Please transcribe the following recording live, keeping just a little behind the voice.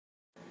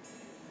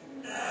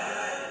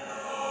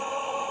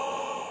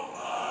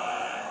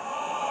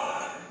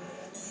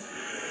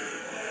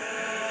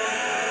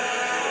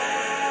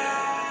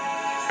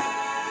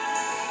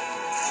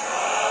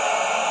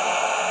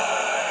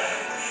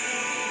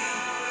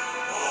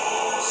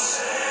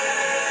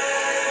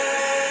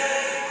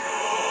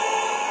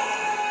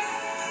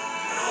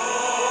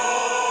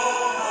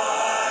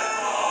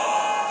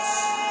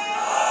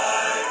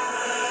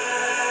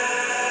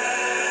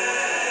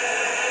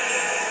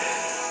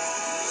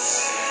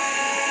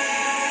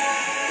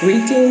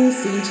Greetings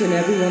to each and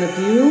every one of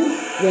you,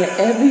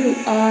 wherever you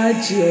are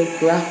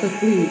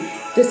geographically.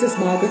 This is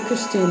Margaret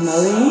Christian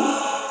Mulling.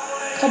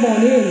 Come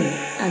on in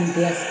and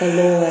bless the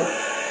Lord.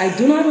 I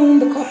do not own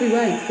the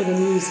copyright for the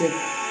music.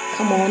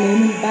 Come on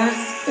in and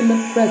bask in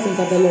the presence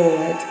of the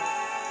Lord.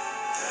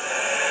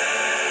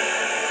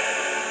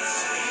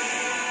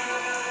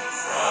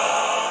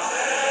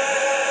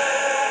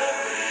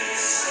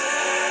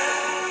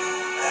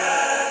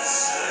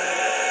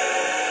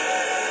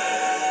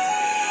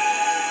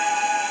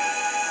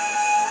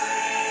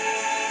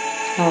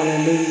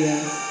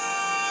 Hallelujah.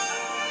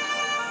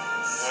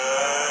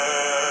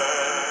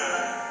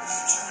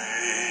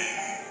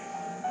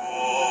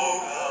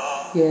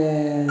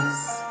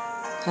 Yes.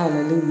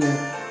 Hallelujah.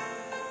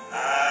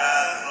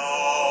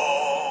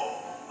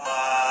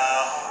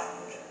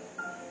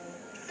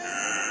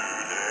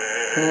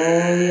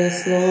 Oh,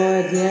 yes,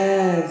 Lord.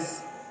 Yes.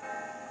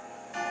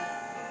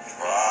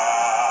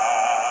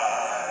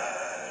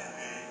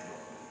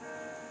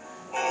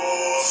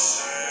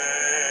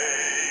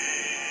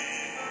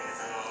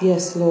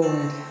 Yes,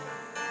 Lord.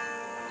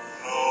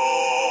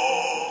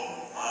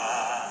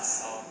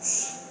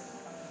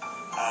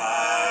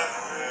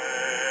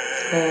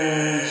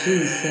 Oh,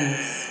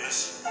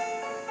 Jesus.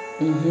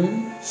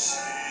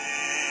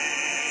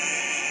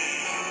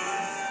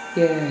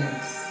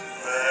 Yes.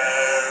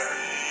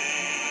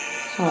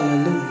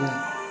 Hallelujah.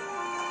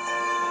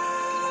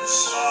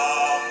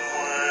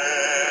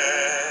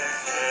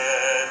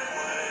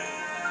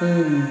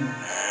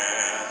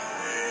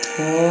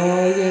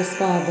 Oh, yes,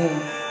 Father.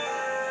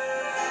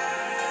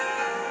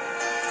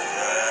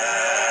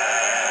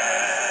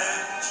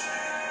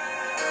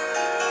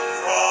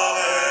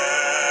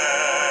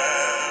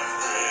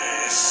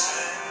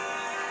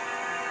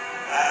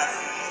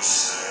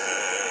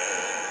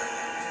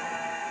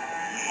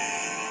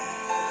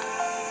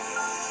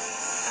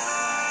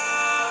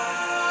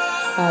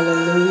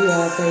 Hallelujah.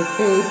 As I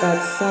played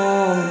that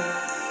song.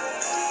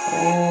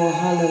 Oh,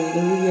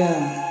 hallelujah.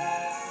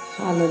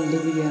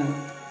 Hallelujah.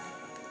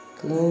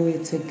 Glory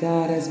to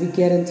God as we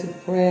get into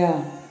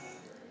prayer.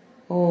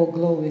 Oh,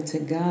 glory to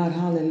God.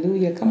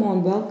 Hallelujah. Come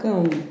on,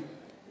 welcome.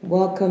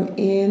 Welcome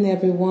in,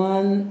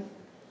 everyone.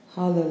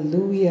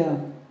 Hallelujah.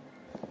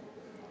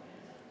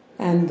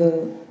 And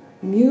the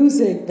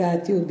music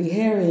that you'll be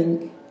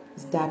hearing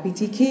is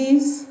Deputy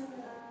Keys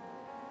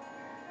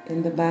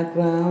in the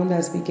background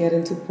as we get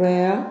into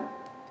prayer,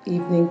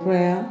 evening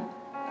prayer.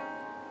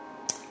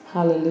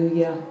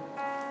 Hallelujah.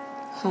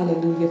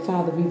 Hallelujah.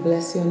 Father, we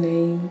bless your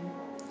name.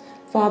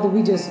 Father,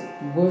 we just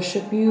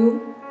worship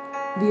you.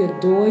 We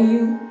adore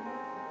you.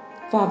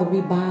 Father,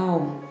 we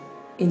bow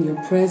in your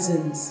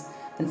presence.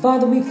 And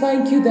Father, we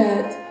thank you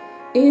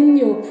that in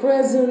your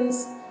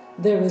presence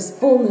there is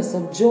fullness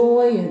of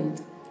joy,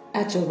 and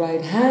at your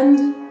right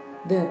hand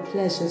there are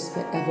pleasures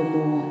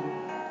forevermore.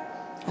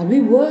 And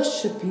we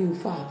worship you,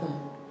 Father.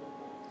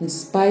 In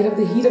spite of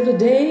the heat of the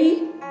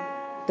day,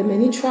 the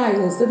many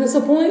trials, the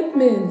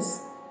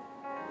disappointments,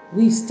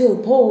 we still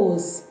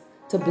pause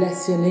to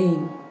bless your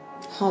name.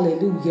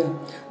 Hallelujah.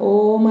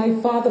 Oh, my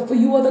Father, for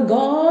you are the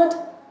God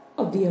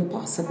of the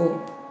impossible.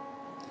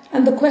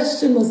 And the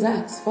question was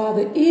asked,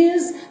 Father,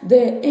 is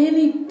there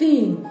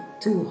anything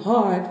too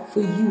hard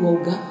for you, O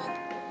God?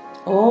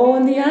 Oh,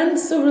 and the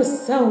answer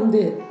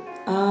resounded,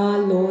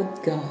 Lord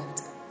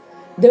God,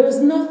 there is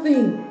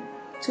nothing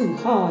too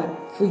hard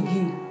for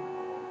you.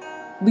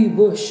 We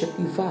worship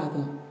you,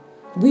 Father.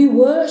 We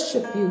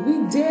worship you.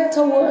 We dare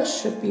to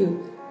worship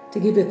you, to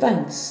give you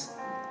thanks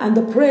and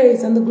the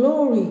praise and the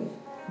glory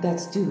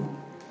that's due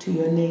to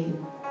your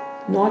name.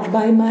 Not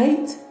by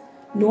might,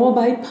 nor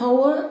by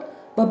power,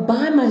 but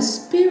by my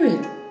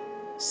Spirit,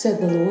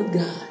 said the Lord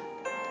God.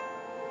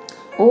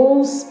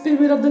 O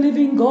Spirit of the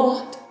living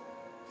God,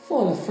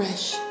 fall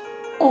afresh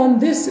on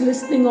this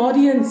listening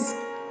audience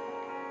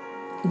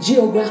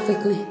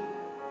geographically.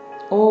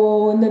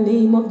 Oh, in the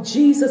name of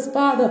Jesus,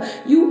 Father,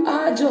 you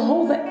are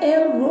Jehovah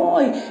El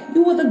Roy.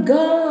 You are the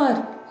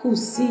God who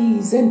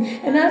sees, and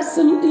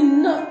absolutely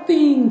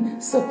nothing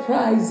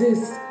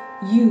surprises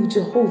you,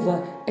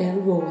 Jehovah El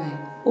Roy.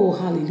 Oh,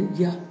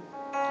 hallelujah.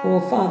 Oh,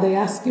 Father, I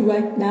ask you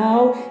right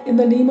now in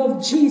the name of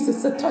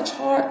Jesus to touch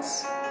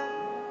hearts.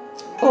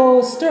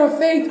 Oh, stir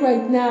faith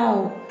right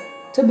now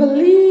to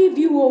believe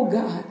you, oh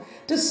God,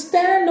 to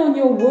stand on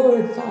your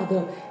word,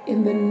 Father,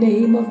 in the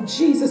name of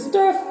Jesus.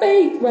 Stir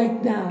faith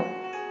right now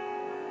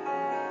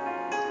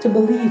to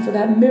believe for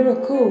that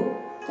miracle,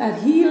 that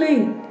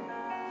healing,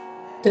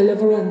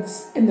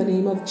 deliverance in the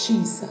name of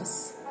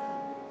Jesus.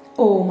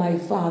 Oh, my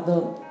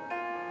Father,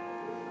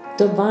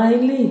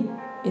 divinely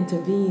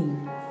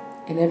intervene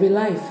in every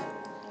life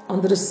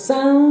under the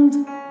sound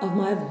of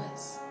my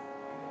voice.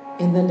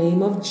 In the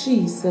name of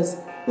Jesus,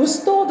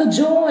 restore the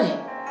joy.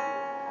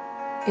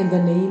 In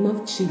the name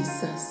of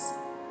Jesus,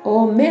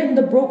 oh, mend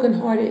the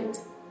brokenhearted.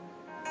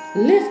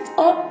 Lift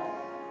up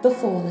the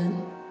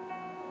fallen.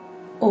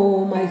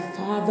 Oh, my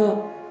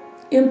Father,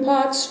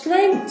 impart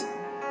strength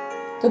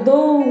to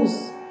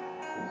those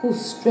whose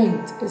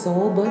strength is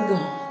all but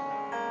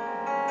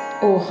gone.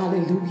 Oh,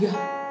 hallelujah.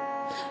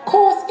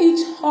 Cause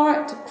each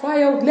heart to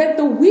cry out. Let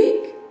the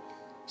weak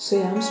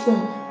say, I'm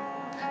strong.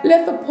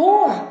 Let the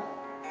poor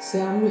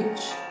say, I'm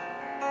rich.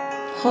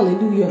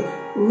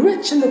 Hallelujah.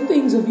 Rich in the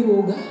things of you,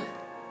 O God.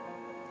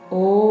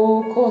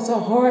 Oh, cause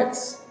our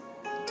hearts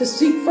to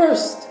seek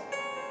first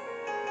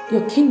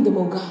your kingdom,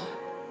 O God.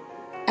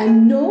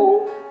 And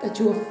know that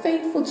you are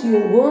faithful to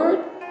your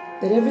word,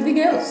 that everything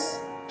else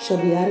shall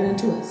be added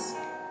unto us.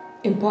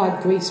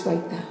 Impart grace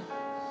right now.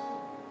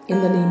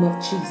 In the name of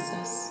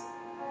Jesus.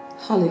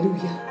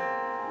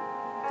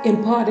 Hallelujah.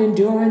 Impart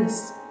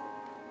endurance.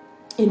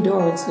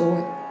 Endurance,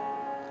 Lord.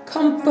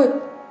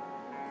 Comfort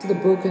to the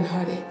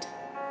brokenhearted.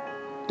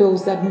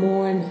 Those that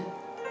mourn.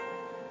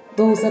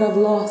 Those that have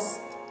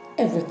lost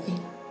everything.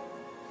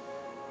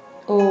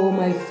 Oh,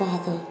 my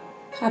Father,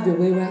 have your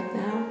way right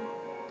now.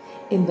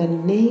 In the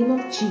name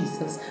of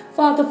Jesus.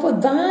 Father, for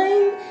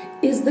thine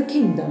is the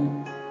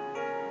kingdom,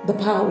 the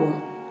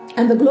power,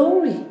 and the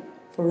glory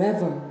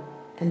forever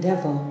and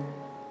ever.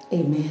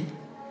 Amen.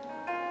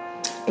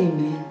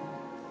 Amen.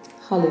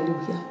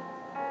 Hallelujah.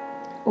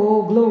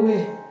 Oh,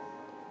 glory.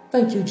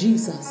 Thank you,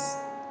 Jesus.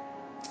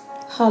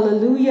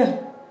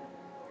 Hallelujah.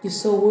 You're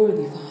so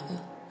worthy, Father.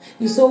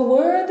 You're so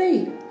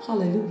worthy.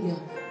 Hallelujah.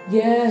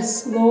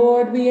 Yes,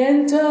 Lord, we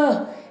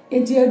enter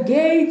into your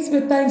gates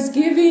with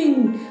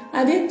thanksgiving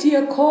and into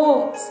your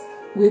courts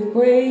with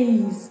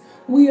praise.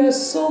 We are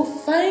so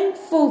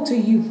thankful to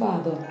you,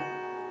 Father,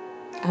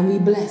 and we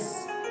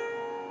bless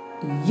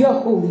your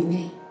holy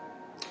name.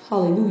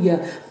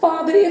 Hallelujah.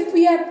 Father, if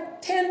we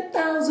had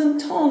 10,000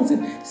 tongues,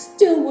 it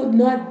still would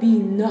not be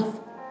enough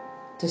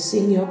to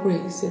sing your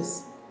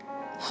praises.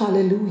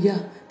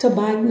 Hallelujah. To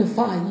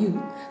magnify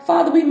you.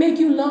 Father, we make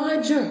you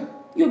larger.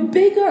 You're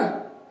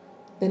bigger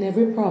than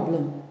every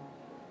problem,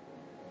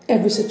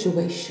 every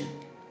situation.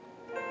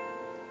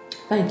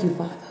 Thank you,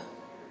 Father.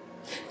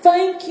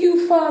 Thank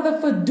you, Father,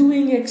 for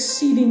doing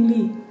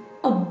exceedingly,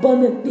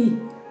 abundantly,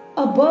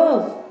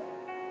 above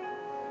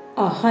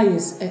our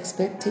highest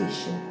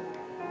expectation.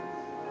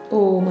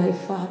 Oh, my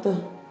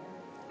Father,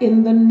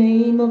 in the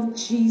name of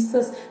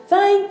Jesus,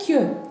 thank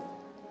you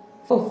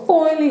for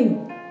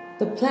foiling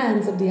the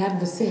plans of the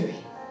adversary.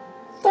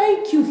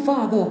 Thank you,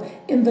 Father,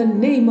 in the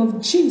name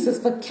of Jesus,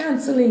 for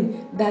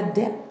canceling that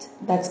debt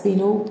that's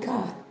been owed,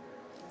 God.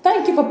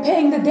 Thank you for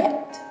paying the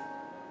debt.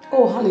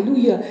 Oh,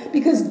 hallelujah.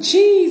 Because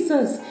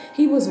Jesus,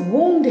 he was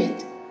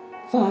wounded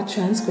for our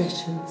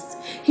transgressions.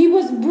 He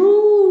was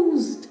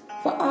bruised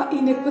for our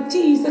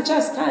iniquities. The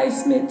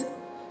chastisement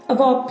of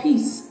our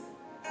peace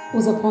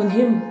was upon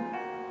him.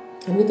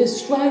 And with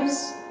his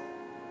stripes,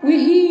 we're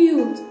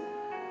healed.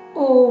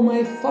 Oh,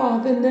 my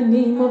Father, in the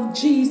name of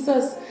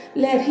Jesus,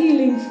 let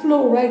healing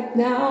flow right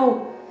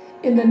now.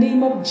 In the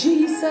name of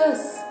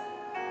Jesus,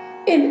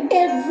 in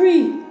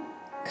every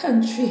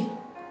country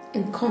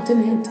and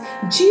continent,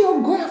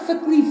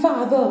 geographically,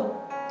 Father,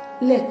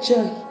 let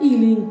your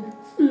healing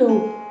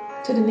flow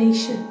to the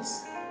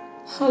nations.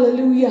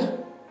 Hallelujah.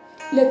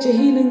 Let your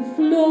healing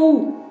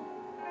flow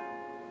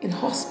in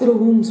hospital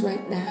rooms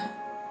right now.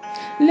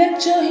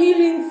 Let your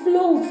healing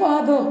flow,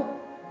 Father,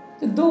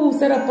 to those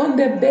that are upon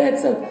their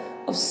beds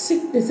of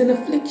sickness and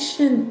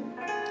affliction.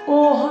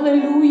 Oh,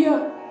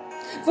 hallelujah.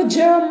 For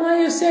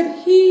Jeremiah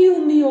said, heal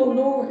me, O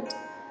Lord,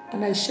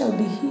 and I shall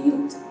be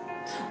healed.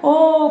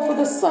 Oh, for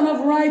the Son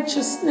of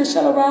Righteousness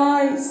shall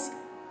arise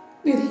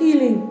with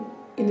healing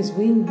in his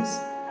wings.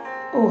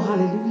 Oh,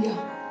 hallelujah.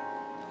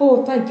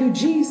 Oh, thank you,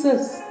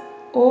 Jesus.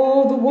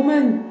 Oh, the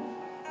woman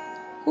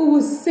who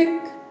was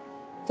sick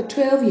for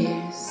 12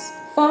 years.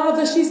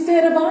 Father, she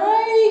said, if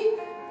I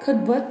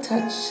could but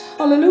touch,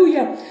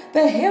 hallelujah,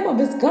 the hem of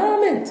his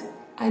garment,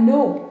 I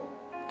know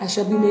I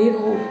shall be made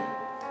whole.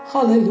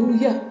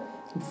 Hallelujah.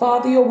 And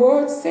Father, your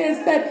word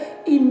says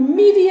that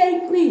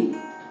immediately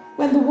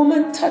when the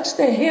woman touched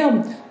the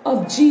hem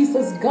of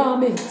Jesus'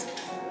 garment,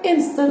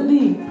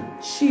 instantly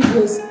she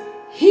was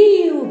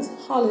healed.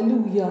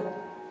 Hallelujah.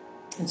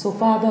 And so,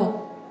 Father,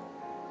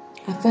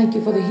 I thank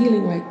you for the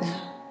healing right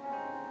now.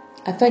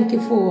 I thank you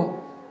for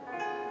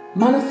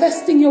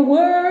manifesting your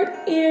word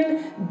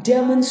in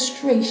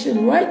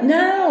demonstration right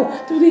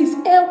now through these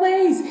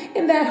airways,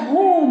 in that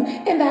home,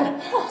 in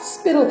that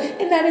hospital,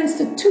 in that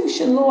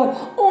institution, Lord,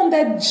 on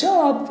that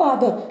job,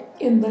 Father,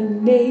 in the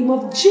name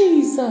of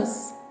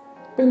Jesus.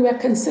 Bring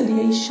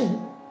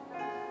reconciliation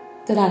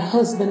to that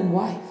husband and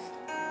wife,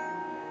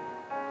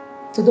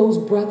 to those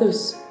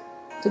brothers,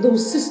 to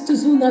those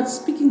sisters who are not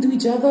speaking to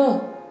each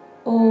other.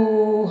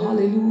 Oh,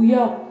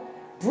 hallelujah.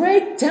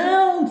 Break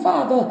down,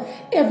 Father,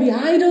 every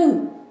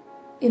idol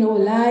in our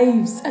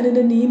lives, and in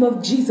the name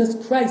of Jesus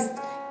Christ,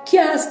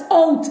 cast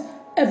out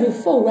every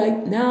foe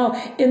right now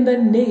in the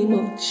name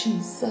of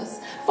Jesus.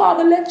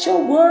 Father, let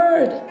your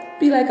word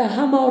be like a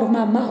hammer out of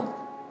my mouth,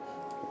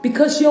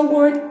 because your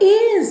word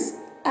is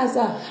as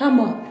a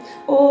hammer.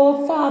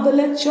 Oh, Father,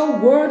 let your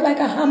word like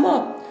a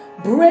hammer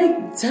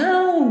break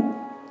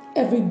down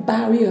every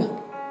barrier,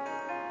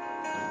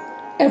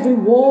 every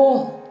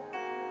wall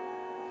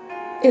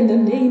in the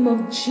name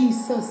of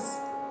Jesus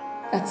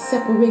that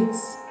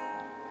separates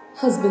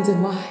husbands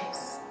and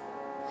wives.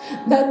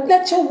 That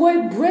let your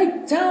word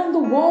break down the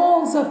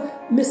walls of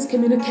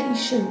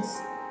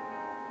miscommunications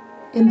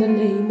in the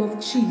name of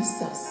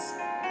Jesus.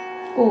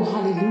 Oh,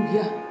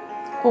 hallelujah.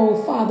 Oh,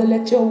 Father,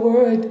 let your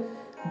word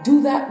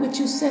do that which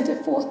you sent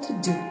it forth to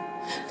do.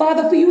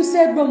 Father, for you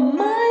said,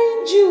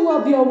 remind you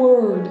of your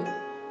word.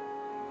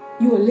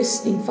 You are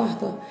listening,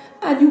 Father,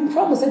 and you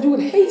promised that you would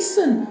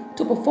hasten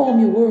to perform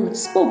your word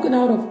spoken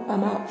out of our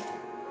mouth.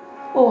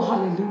 Oh,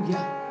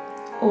 hallelujah.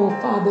 Oh,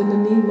 Father, in the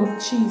name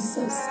of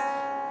Jesus,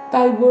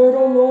 thy word,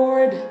 O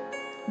Lord,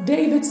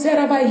 David said,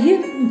 have I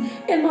hidden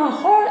in my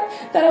heart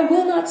that I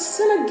will not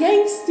sin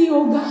against thee,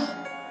 O God.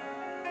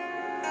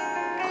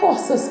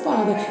 Cause us,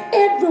 Father,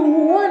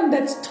 everyone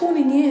that's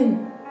tuning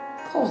in,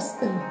 cause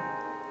them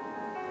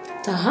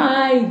to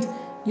hide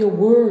your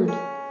word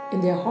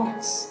in their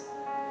hearts.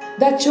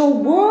 That your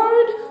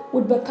word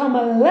would become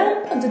a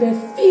lamp unto their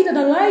feet and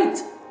a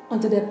light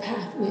unto their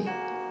pathway.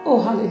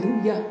 Oh,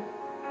 hallelujah.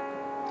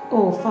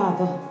 Oh,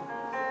 Father,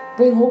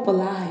 bring hope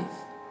alive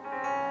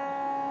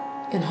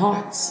in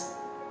hearts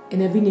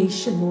in every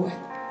nation, Lord.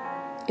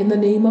 In the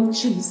name of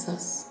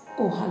Jesus.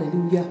 Oh,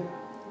 hallelujah.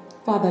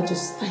 Father, I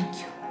just thank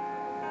you.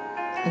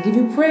 I give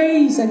you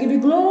praise. I give you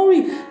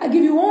glory. I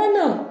give you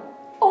honor.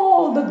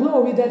 All the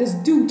glory that is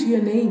due to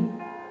your name.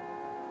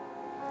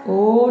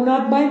 Oh,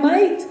 not by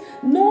might,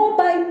 nor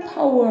by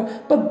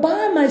power, but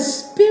by my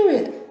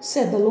spirit,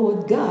 said the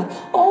Lord God.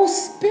 Oh,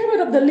 Spirit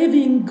of the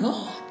living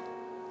God,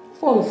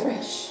 fall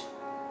afresh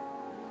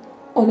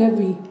on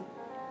every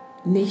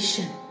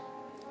nation,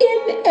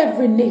 in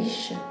every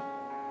nation,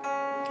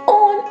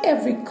 on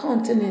every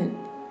continent,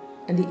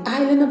 and the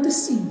island of the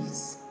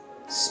seas.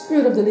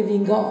 Spirit of the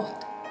living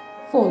God,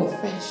 fall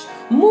afresh.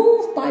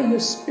 Move by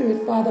your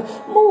spirit, Father.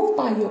 Move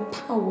by your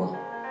power.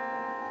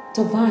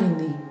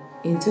 Divinely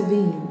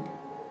intervene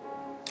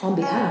on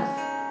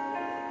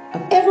behalf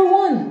of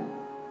everyone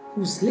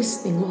who's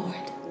listening,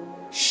 Lord.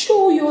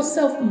 Show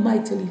yourself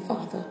mightily,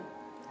 Father.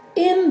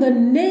 In the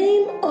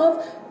name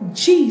of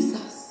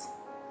Jesus,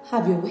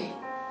 have your way.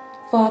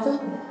 Father,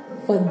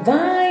 for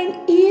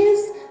thine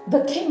is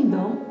the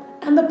kingdom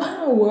and the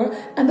power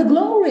and the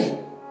glory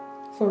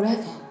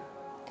forever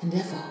and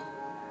ever.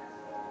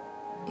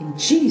 In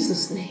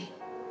Jesus' name,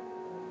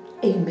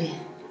 amen.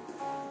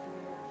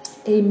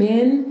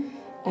 Amen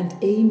and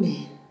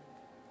amen.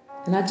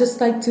 And I'd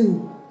just like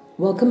to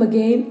welcome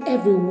again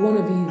every one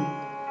of you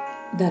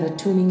that are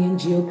tuning in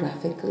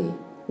geographically.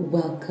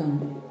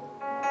 Welcome.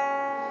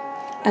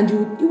 And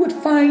you would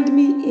find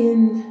me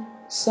in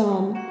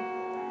Psalm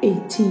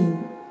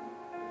 18.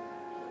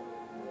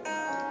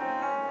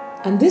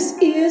 And this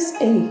is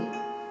a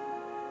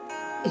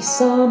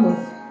psalm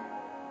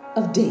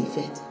of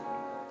David.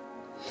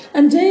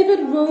 And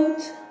David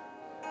wrote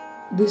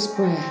this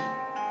prayer.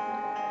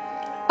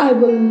 I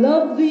will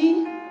love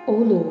thee, O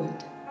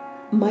Lord,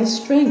 my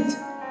strength.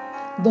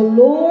 The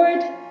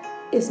Lord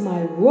is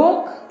my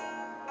rock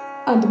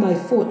and my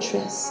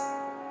fortress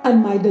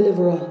and my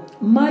deliverer,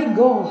 my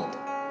God,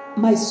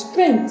 my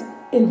strength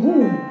in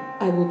whom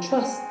I will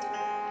trust,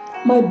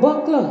 my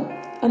buckler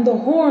and the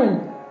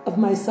horn of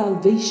my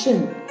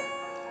salvation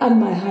and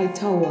my high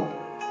tower.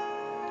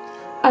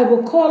 I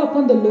will call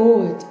upon the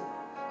Lord,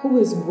 who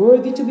is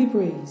worthy to be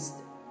praised.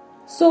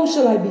 So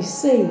shall I be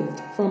saved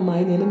from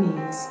mine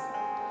enemies.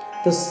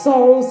 The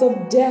sorrows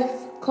of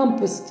death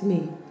compassed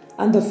me,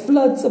 and the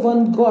floods of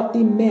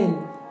ungodly men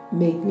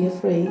made me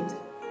afraid.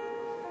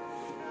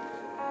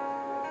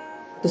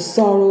 The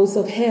sorrows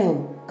of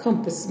hell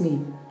compassed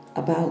me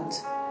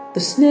about. The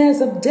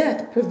snares of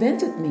death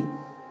prevented me.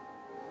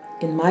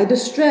 In my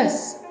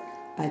distress,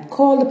 I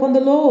called upon the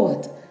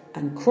Lord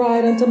and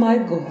cried unto my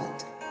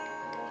God.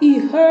 He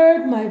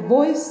heard my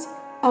voice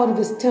out of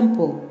his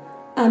temple,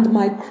 and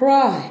my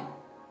cry,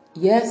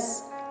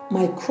 yes,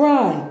 my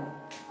cry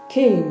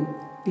came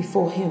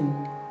before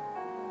him.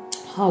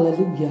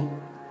 Hallelujah.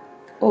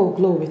 Oh,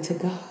 glory to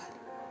God.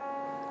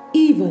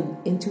 Even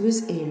into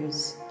his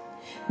ears.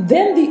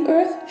 Then the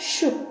earth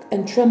shook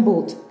and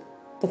trembled.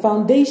 The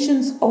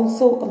foundations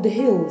also of the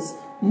hills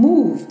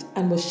moved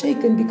and were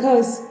shaken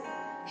because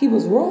he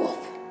was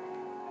wroth.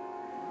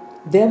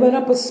 There went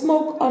up a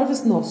smoke out of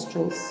his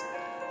nostrils,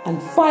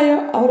 and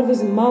fire out of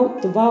his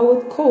mouth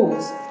devoured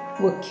coals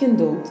were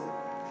kindled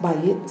by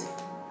it.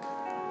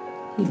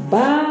 He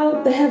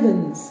bowed the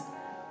heavens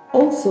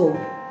also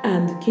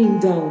and came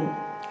down,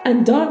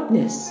 and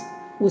darkness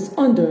was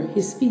under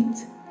his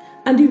feet.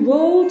 And he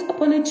rode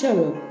upon a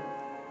cherub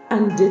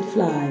and did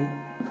fly.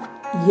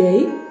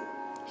 Yea,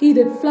 he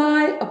did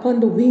fly upon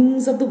the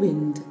wings of the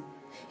wind.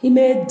 He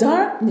made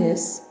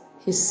darkness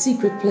his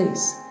secret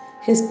place.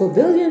 His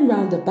pavilion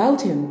round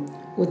about him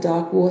were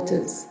dark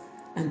waters,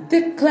 and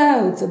thick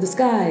clouds of the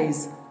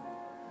skies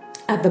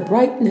at the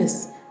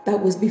brightness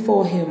that was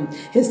before him.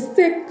 His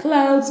thick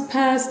clouds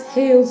passed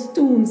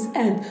hailstones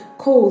and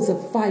coals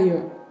of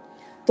fire.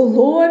 The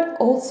Lord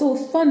also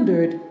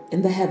thundered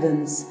in the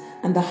heavens,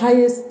 and the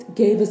highest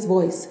gave his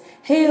voice,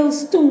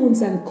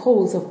 hailstones and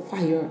coals of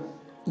fire.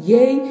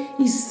 Yea,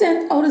 he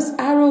sent out his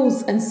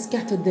arrows and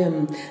scattered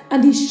them,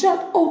 and he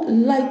shot out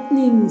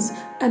lightnings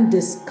and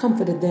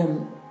discomfited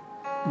them.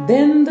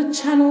 Then the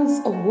channels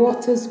of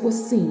waters were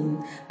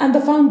seen, and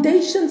the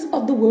foundations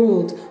of the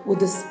world were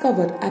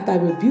discovered at thy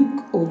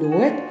rebuke, O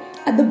Lord,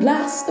 at the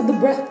blast of the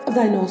breath of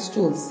thy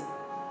nostrils.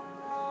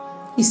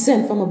 He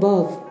sent from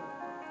above.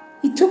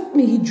 He took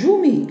me, he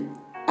drew me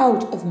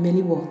out of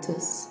many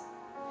waters.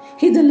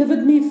 He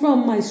delivered me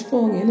from my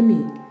strong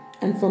enemy,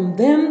 and from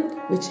them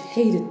which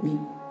hated me.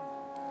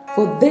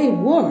 For they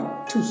were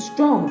too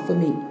strong for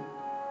me.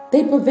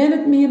 They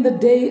prevented me in the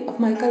day of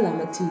my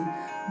calamity,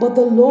 but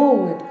the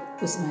Lord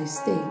was my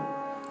stay.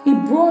 He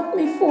brought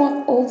me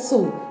forth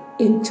also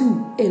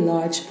into a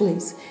large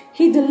place.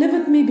 He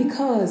delivered me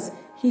because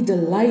he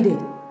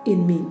delighted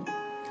in me.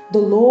 The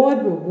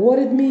Lord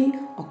rewarded me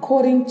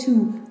according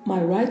to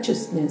my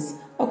righteousness.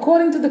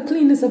 According to the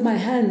cleanness of my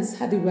hands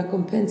hath he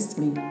recompensed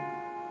me.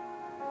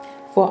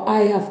 For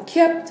I have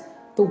kept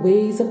the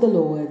ways of the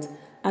Lord,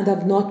 and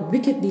have not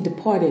wickedly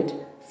departed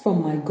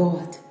from my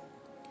God.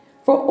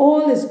 For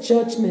all his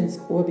judgments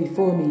were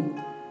before me,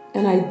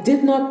 and I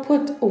did not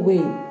put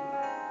away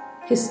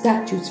his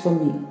statutes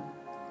from me.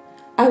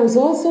 I was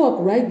also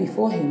upright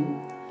before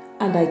him,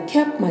 and I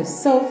kept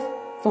myself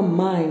from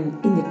mine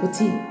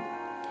iniquity.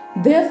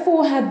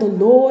 Therefore had the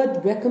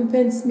Lord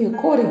recompensed me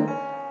according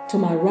to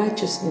my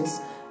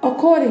righteousness,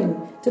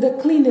 according to the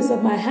cleanness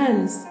of my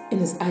hands in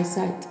his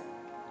eyesight.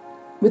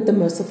 With the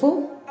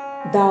merciful,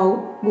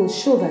 thou wilt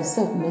show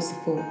thyself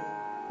merciful.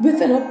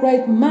 With an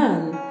upright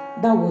man,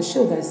 thou wilt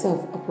show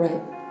thyself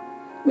upright.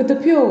 With the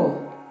pure,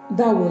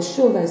 thou wilt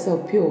show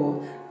thyself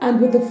pure, and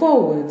with the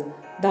forward,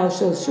 thou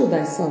shalt show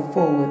thyself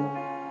forward.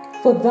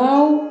 For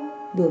thou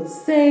wilt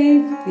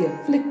save the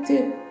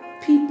afflicted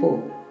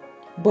people,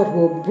 but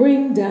will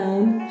bring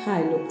down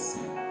high looks.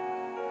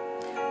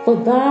 For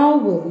thou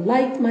wilt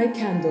light my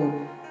candle,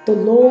 the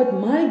Lord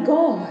my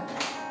God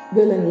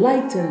will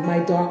enlighten my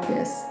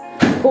darkness.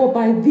 For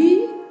by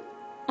thee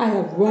I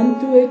have run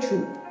through a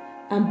troop,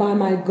 and by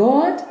my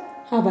God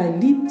have I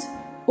leaped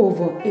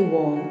over a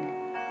wall.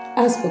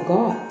 As for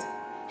God,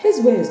 his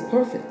way is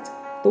perfect.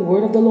 The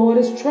word of the Lord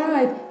is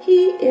tried.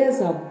 He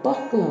is a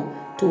buckler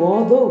to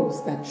all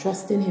those that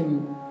trust in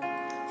him.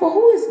 For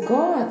who is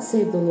God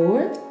save the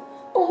Lord?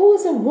 Or who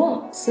is a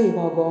rock save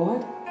our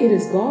God? It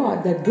is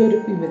God that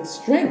girdeth me with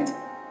strength,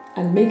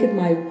 and maketh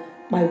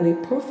my way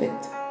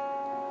perfect.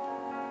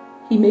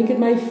 He maketh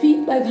my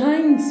feet like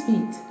hinds'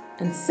 feet,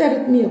 and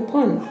setteth me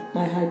upon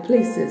my high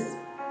places.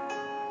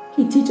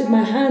 He teacheth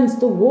my hands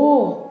to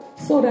war,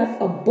 so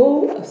that a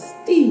bow of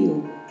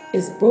steel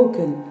is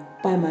broken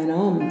by mine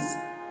arms.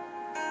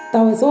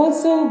 Thou hast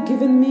also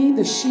given me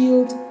the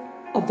shield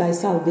of thy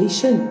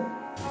salvation,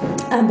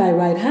 and thy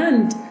right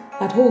hand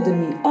hath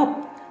holden me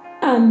up,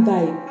 and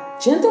thy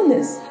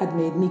gentleness hath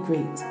made me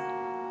great.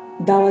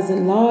 Thou hast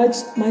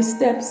enlarged my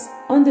steps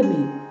under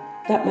me,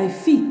 that my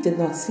feet did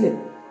not slip.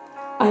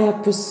 I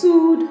have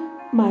pursued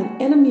mine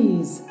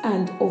enemies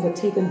and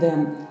overtaken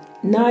them,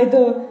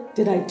 neither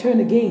did I turn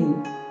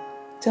again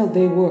till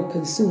they were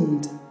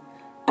consumed.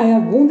 I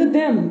have wounded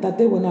them that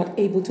they were not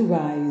able to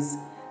rise.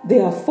 They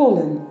are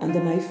fallen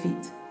under my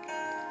feet.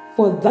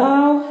 For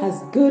thou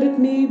hast girded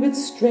me with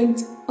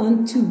strength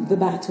unto the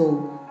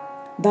battle.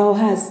 Thou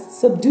hast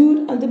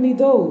subdued unto me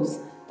those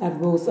that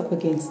rose up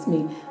against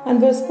me. And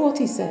verse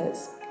 40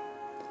 says,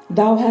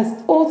 Thou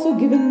hast also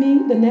given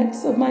me the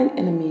necks of mine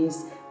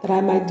enemies, that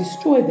I might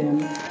destroy them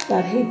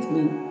that hate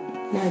me.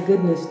 My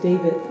goodness,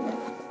 David,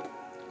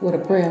 what a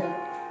prayer.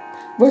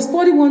 Verse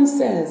 41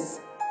 says,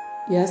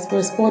 yes,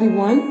 verse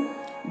 41,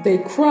 they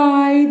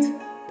cried,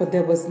 but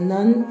there was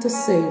none to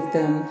save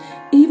them,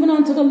 even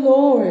unto the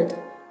Lord,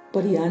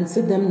 but he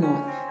answered them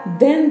not.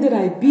 Then did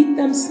I beat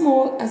them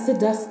small as the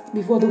dust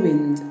before the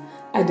wind.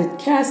 I did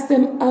cast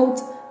them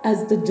out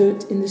as the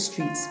dirt in the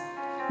streets.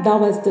 Thou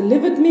hast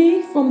delivered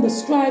me from the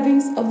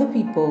strivings of the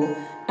people,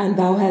 and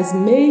thou hast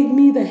made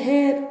me the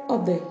head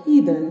of the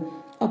heathen.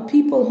 A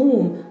people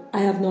whom I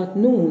have not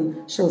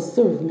known shall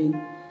serve me.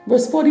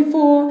 Verse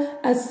 44,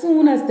 as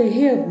soon as they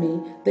hear of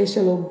me, they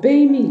shall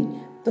obey me.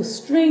 The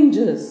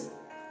strangers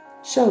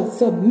shall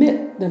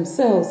submit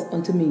themselves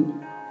unto me.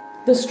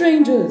 The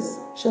strangers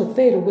shall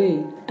fade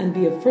away and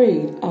be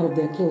afraid out of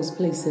their close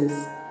places.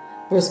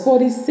 Verse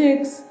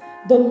 46,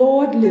 the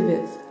Lord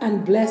liveth,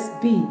 and blessed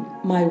be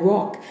my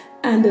rock,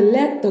 and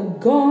let the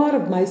God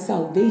of my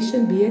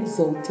salvation be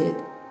exalted.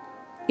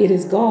 It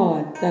is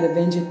God that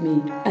avengeth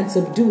me, and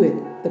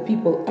subdueth the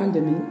people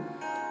under me.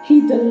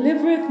 He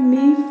delivereth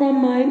me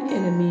from mine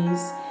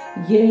enemies.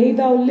 Yea,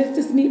 thou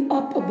liftest me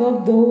up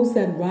above those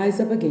that rise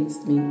up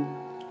against me.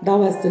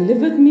 Thou hast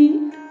delivered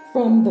me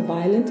from the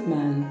violent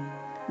man.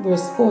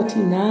 Verse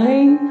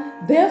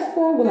 49,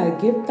 therefore will I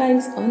give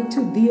thanks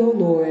unto thee, O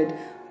Lord,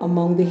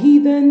 among the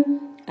heathen,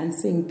 and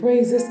sing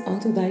praises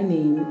unto thy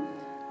name.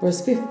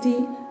 Verse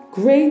 50,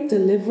 great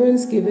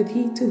deliverance giveth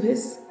he to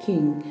his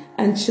king,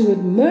 and sheweth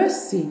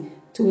mercy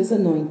to his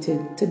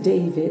anointed, to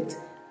David,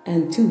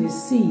 and to his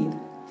seed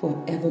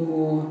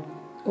forevermore.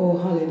 Oh,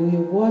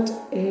 hallelujah. What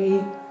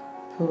a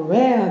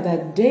prayer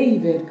that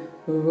David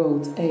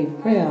wrote. A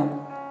prayer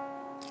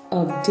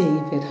of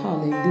David.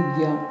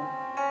 Hallelujah.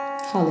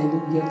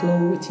 Hallelujah.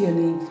 Glory to your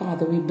name,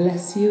 Father. We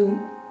bless you.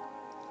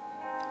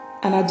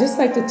 And I'd just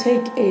like to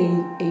take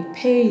a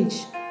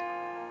page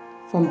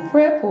from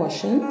Prayer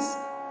Portions,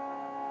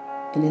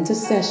 an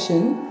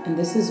intercession, and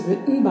this is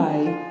written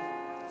by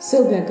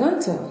Sylvia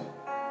Gunter,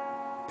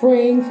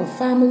 praying for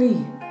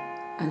family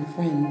and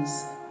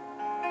friends.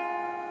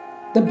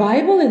 The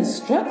Bible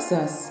instructs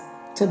us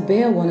to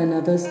bear one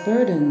another's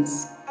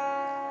burdens.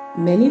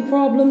 Many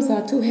problems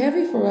are too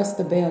heavy for us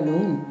to bear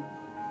alone.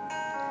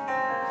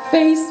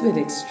 Faced with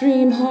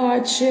extreme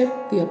hardship,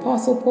 the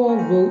Apostle Paul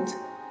wrote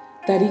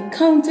that he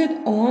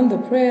counted on the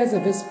prayers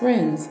of his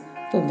friends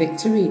for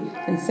victory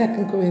in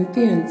 2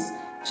 Corinthians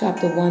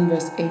chapter 1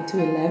 verse 8 to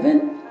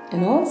 11,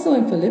 and also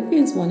in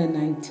Philippians 1 and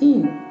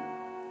 19.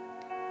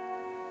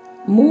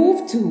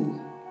 Move to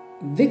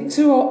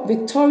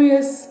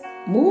victorious,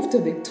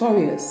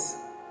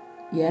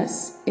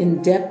 yes,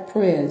 in-depth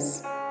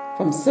prayers,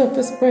 from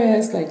surface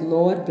prayers like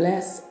Lord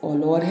bless or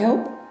Lord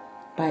help,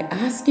 by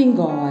asking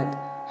God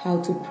how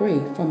to pray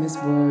from His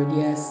Word.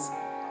 Yes,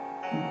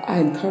 I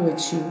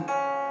encourage you,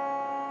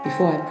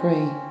 before I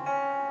pray,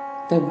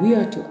 that we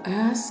are to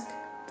ask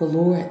the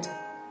Lord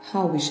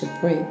how we should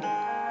pray.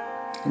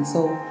 And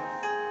so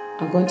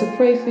I'm going to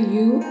pray for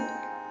you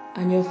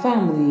and your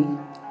family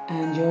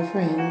and your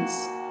friends.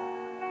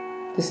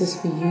 This is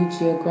for you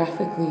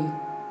geographically,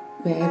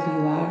 wherever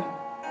you are.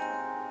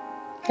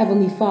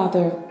 Heavenly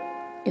Father,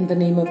 in the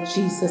name of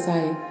Jesus,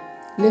 I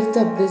lift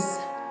up this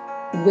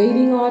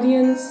waiting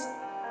audience,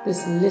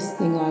 this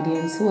listening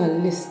audience who are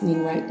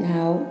listening right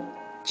now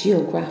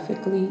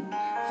geographically.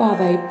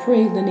 Father, I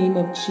pray in the name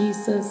of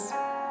Jesus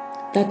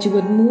that you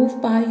would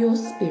move by your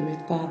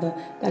Spirit, Father,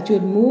 that you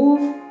would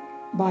move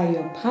by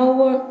your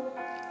power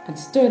and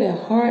stir their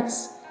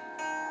hearts,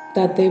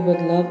 that they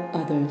would love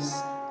others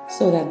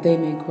so that they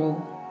may grow.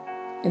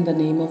 In the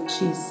name of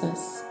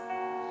Jesus.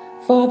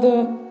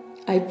 Father,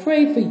 I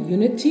pray for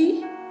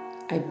unity.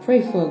 I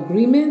pray for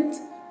agreement,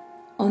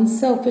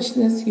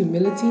 unselfishness,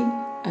 humility,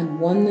 and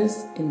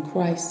oneness in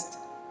Christ.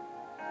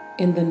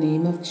 In the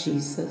name of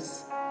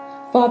Jesus.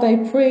 Father, I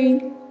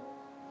pray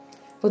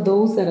for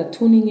those that are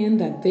tuning in,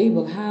 that they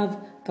will have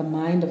the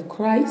mind of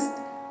Christ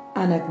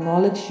and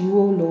acknowledge you,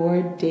 O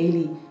Lord,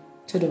 daily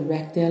to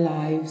direct their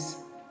lives.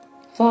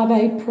 Father,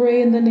 I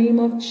pray in the name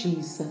of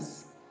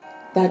Jesus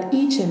that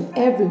each and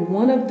every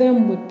one of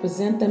them would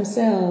present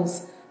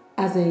themselves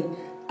as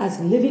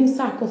living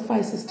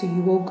sacrifices to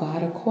you, O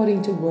God,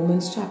 according to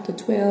Romans chapter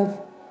 12,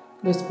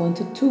 verse 1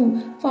 to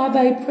 2. Father,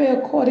 I pray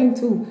according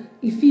to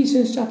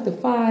Ephesians chapter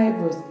 5,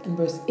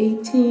 verse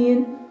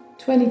 18,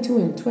 22,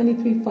 and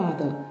 23,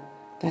 Father,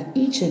 that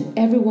each and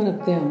every one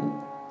of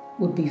them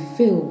would be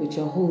filled with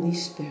your Holy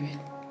Spirit.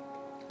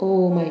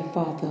 Oh, my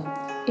Father,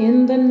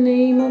 in the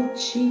name of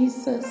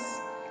Jesus,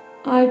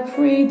 I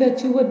pray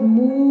that you would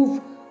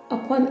move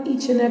upon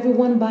each and every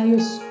one by your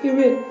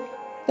Spirit,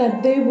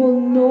 that they will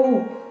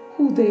know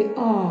who they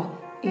are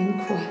in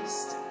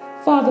Christ.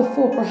 Father,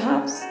 for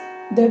perhaps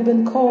they've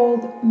been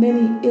called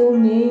many ill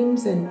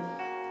names and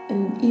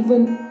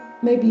even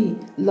maybe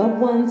loved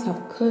ones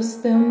have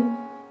cursed them,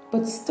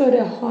 but stir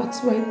their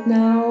hearts right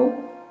now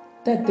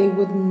that they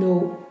would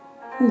know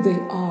who they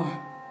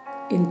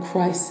are in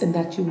Christ and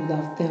that you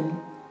love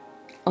them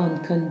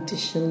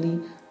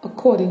unconditionally,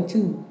 according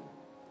to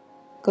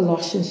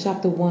Colossians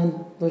chapter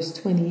 1 verse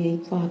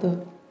 28,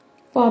 Father.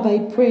 Father, I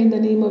pray in the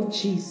name of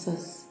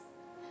Jesus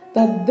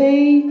that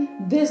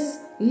this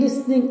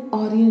listening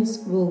audience,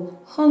 will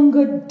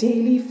hunger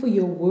daily for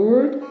your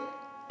word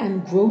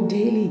and grow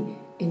daily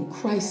in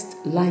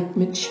Christ-like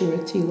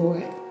maturity,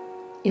 Lord.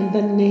 In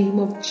the name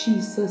of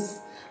Jesus,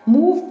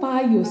 move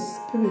by your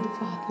Spirit,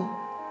 Father.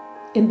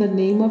 In the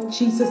name of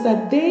Jesus,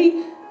 that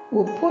they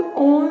will put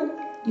on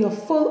your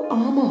full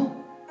armor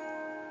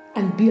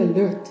and be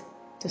alert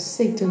to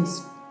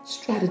Satan's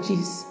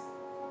strategies,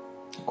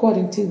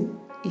 according to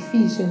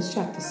Ephesians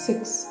chapter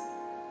 6,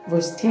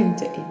 verse 10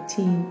 to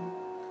 18.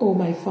 Oh,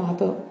 my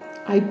Father,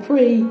 I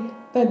pray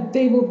that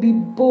they will be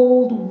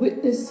bold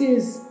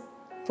witnesses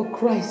for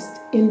Christ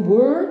in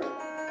word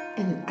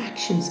and in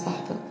actions,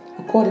 Father,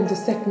 according to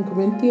 2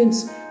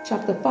 Corinthians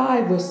chapter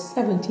 5, verse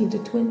 17 to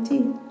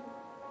 20.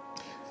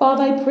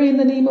 Father, I pray in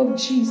the name of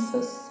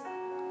Jesus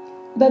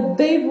that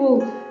they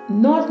will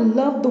not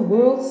love the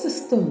world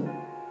system,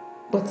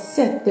 but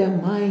set their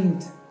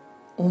mind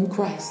on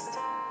Christ,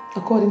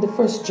 according to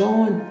 1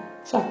 John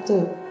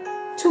chapter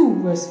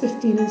 2, verse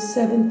 15 and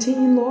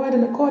 17, Lord,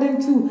 and according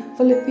to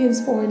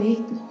Philippians 4 and 8,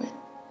 Lord.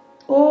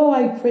 Oh,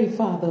 I pray,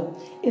 Father,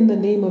 in the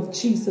name of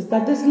Jesus,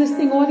 that this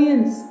listening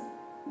audience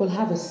will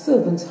have a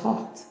servant's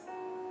heart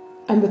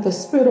and with a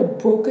spirit of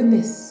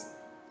brokenness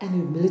and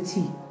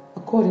humility,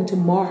 according to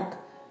Mark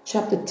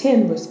chapter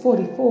 10, verse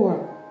 44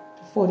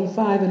 to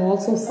 45, and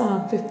also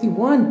Psalm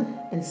 51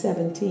 and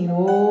 17.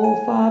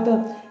 Oh,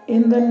 Father,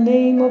 in the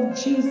name of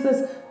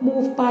Jesus,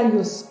 move by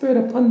your Spirit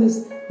upon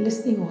this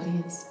listening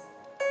audience.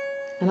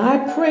 And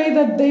I pray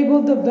that they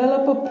will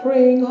develop a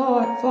praying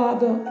heart,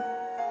 Father,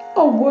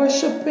 a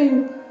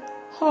worshiping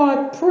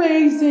heart,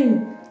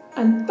 praising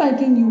and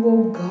thanking you,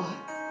 oh God,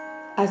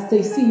 as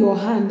they see your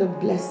hand of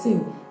blessing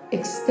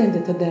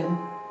extended to them.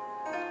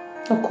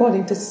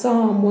 According to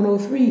Psalm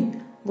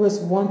 103, verse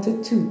 1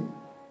 to 2,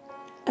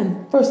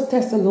 and 1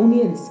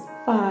 Thessalonians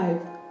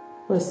 5,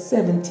 verse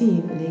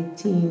 17 and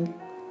 18.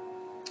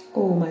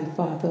 Oh, my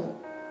Father,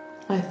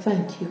 I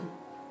thank you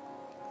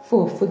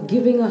for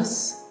forgiving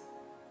us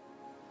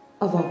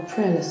of our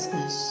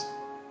prayerlessness.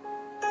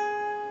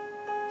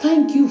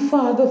 Thank you,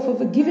 Father, for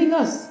forgiving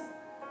us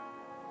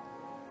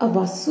of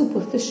our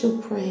superficial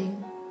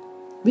praying.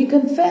 We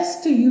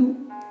confess to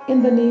you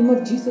in the name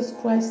of Jesus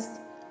Christ,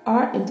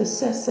 our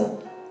intercessor,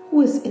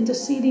 who is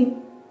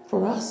interceding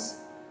for us.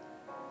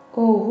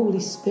 Oh, Holy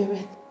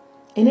Spirit,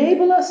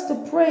 enable us to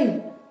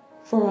pray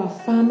for our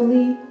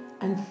family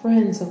and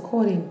friends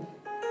according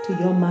to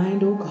your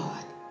mind, oh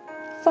God.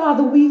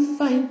 Father, we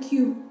thank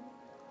you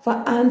for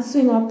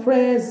answering our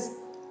prayers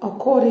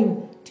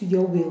according to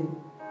your will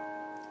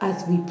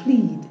as we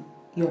plead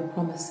your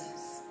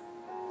promises.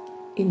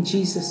 In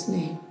Jesus'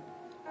 name,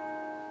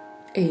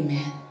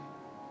 amen.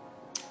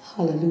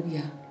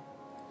 Hallelujah.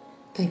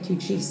 Thank you,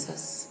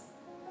 Jesus.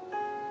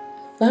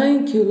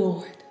 Thank you,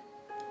 Lord.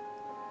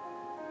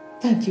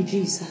 Thank you,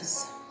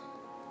 Jesus.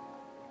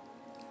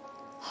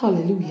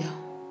 Hallelujah.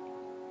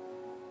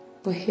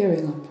 For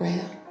hearing our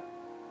prayer.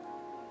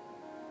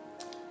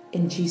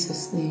 In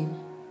Jesus' name.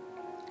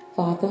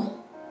 Father,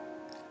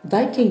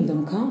 thy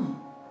kingdom come.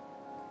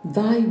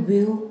 Thy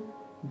will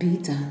be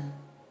done.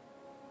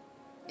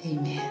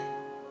 Amen.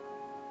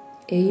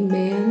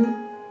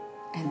 Amen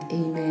and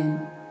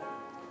amen.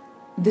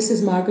 This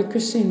is Margaret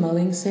Christine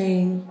Mulling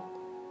saying,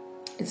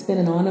 it's been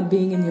an honor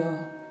being in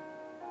your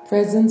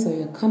presence or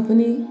your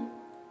company.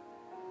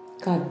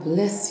 God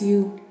bless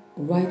you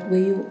right where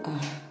you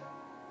are.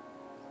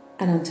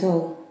 And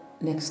until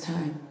next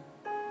time,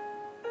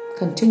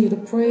 continue to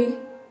pray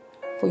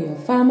for your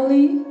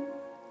family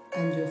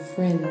and your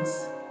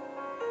friends.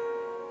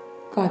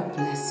 God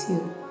bless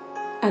you.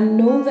 And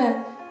know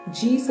that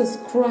Jesus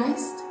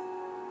Christ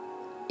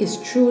is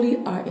truly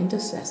our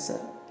intercessor,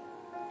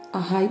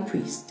 our high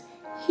priest.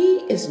 He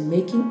is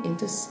making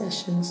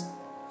intercessions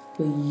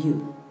for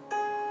you.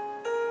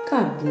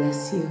 God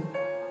bless you.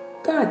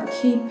 God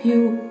keep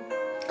you.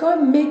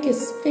 God make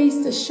his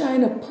face to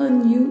shine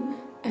upon you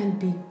and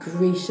be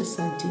gracious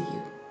unto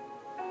you.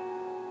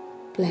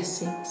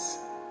 Blessings.